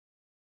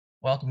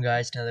Welcome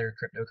guys to another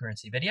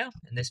cryptocurrency video.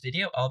 In this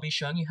video, I'll be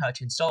showing you how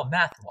to install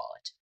Math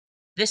Wallet.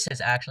 This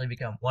has actually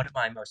become one of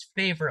my most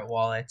favorite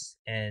wallets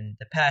in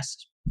the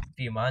past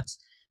few months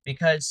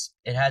because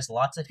it has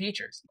lots of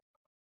features.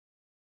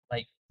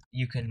 Like,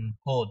 you can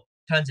hold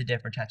tons of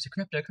different types of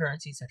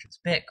cryptocurrencies such as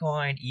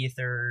Bitcoin,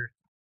 Ether,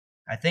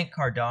 I think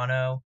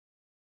Cardano,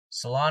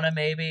 Solana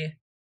maybe,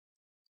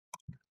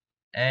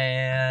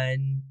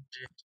 and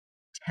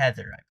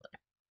Tether, I believe.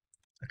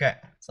 Okay,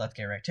 so let's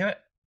get right to it.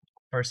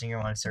 First thing you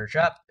want to search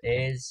up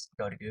is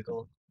go to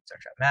Google,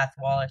 search up Math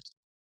Wallet.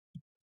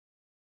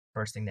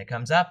 First thing that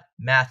comes up,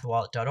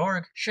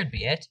 mathwallet.org should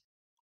be it.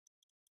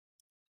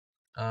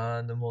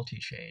 The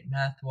multi-chain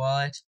Math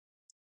Wallet,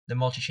 the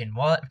multi-chain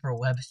wallet for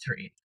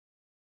Web3.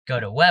 Go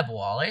to Web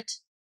Wallet,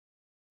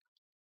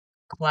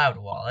 Cloud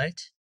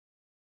Wallet,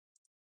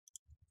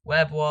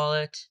 Web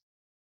Wallet.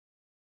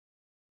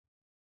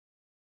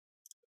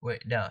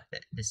 Wait, no,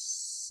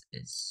 this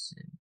is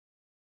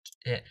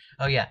it.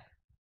 Oh yeah.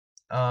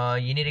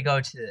 You need to go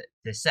to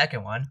the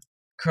second one,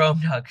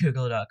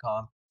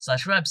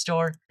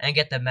 chrome.google.com/webstore, and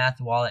get the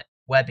Math Wallet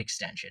web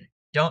extension.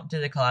 Don't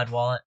do the Cloud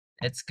Wallet.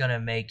 It's gonna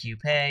make you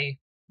pay,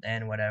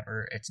 and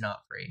whatever. It's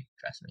not free.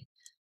 Trust me.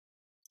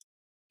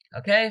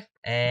 Okay,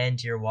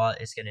 and your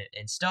wallet is gonna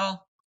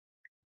install.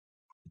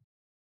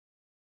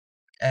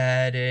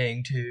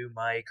 Adding to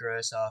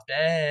Microsoft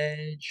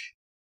Edge.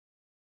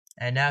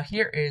 And now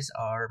here is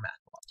our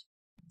Math Wallet.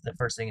 The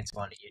first thing it's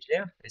wanting you to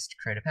do is to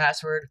create a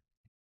password.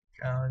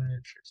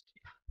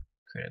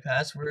 Create a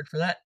password for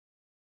that.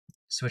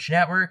 Switch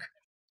network.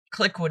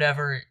 Click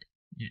whatever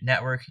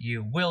network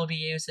you will be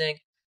using.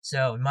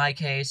 So in my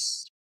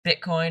case,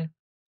 Bitcoin.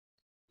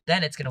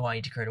 Then it's going to want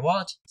you to create a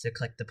wallet. So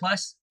click the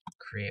plus,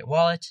 create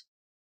wallet,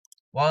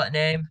 wallet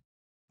name,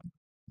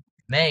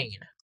 main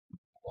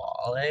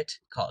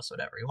wallet, call this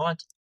whatever you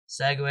want,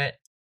 SegWit,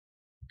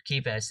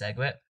 keep it as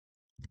SegWit,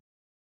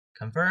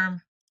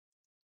 confirm.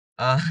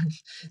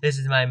 This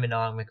is my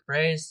mnemonic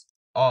phrase.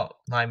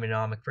 All my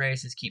mnemonic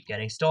phrases keep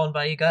getting stolen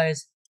by you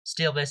guys.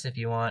 Steal this if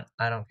you want.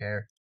 I don't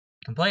care.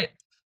 Complete.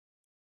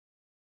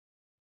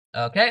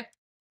 Okay.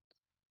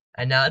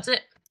 And now that's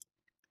it.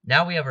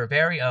 Now we have our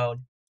very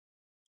own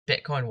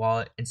Bitcoin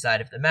wallet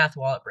inside of the Math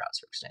Wallet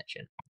browser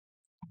extension.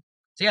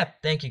 So yeah,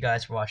 thank you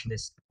guys for watching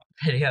this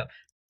video.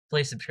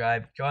 Please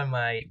subscribe. Join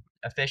my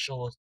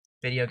official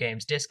video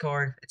games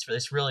Discord. It's for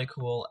this really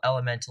cool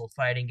elemental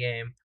fighting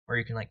game where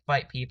you can like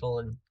fight people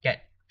and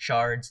get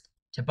shards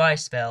to buy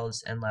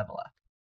spells and level up.